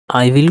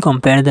I will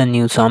compare the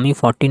new Xiaomi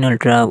 14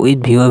 Ultra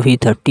with Vivo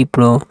V30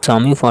 Pro.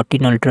 Xiaomi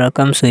 14 Ultra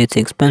comes with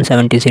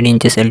 6.76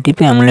 inches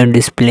LTP AMOLED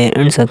display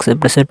and success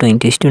pressure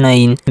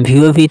 20:9.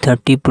 Vivo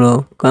V30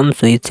 Pro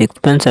comes with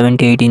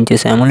 6.78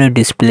 inches AMOLED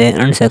display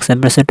and success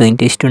pressure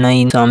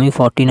 20:9. Xiaomi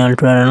 14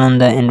 Ultra run on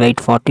the Android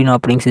 14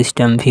 operating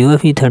system. Vivo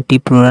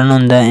V30 Pro run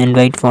on the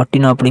Android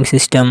 14 operating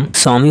system.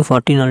 Xiaomi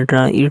 14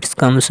 Ultra it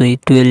comes with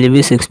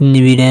 12GB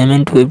 16GB RAM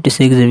and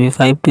 56GB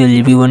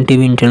 512GB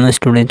 1TB internal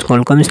storage.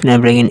 Qualcomm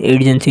Snapdragon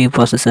 8 Gen 3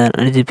 processor,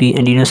 8GB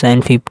Adreno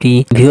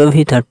 750. Vivo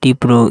V30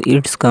 Pro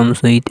it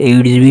comes with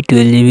 8GB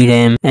 12GB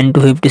RAM and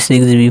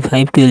 256GB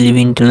 512GB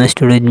internal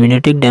storage.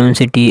 MediaTek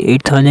Dimensity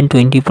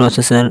 8020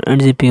 processor,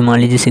 8GB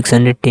Mali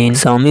G610.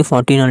 Xiaomi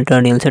 14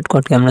 Ultra real set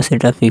quad camera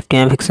setup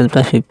 50MP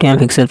plus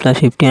 50MP plus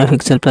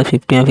 50MP plus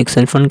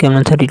 50MP front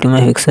camera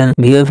 32MP.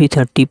 Vivo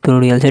V30 Pro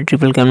real set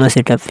triple camera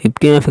setup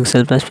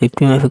 50MP plus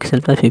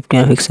 50MP plus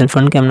 50MP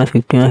front camera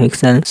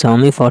 50MP.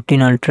 Xiaomi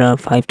 14 Ultra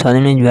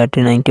 5000 mAh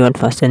battery 90W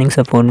fast charging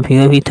support.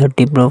 Vivo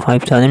V30 Pro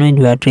 5000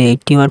 mAh battery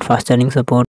 80W fast charging support.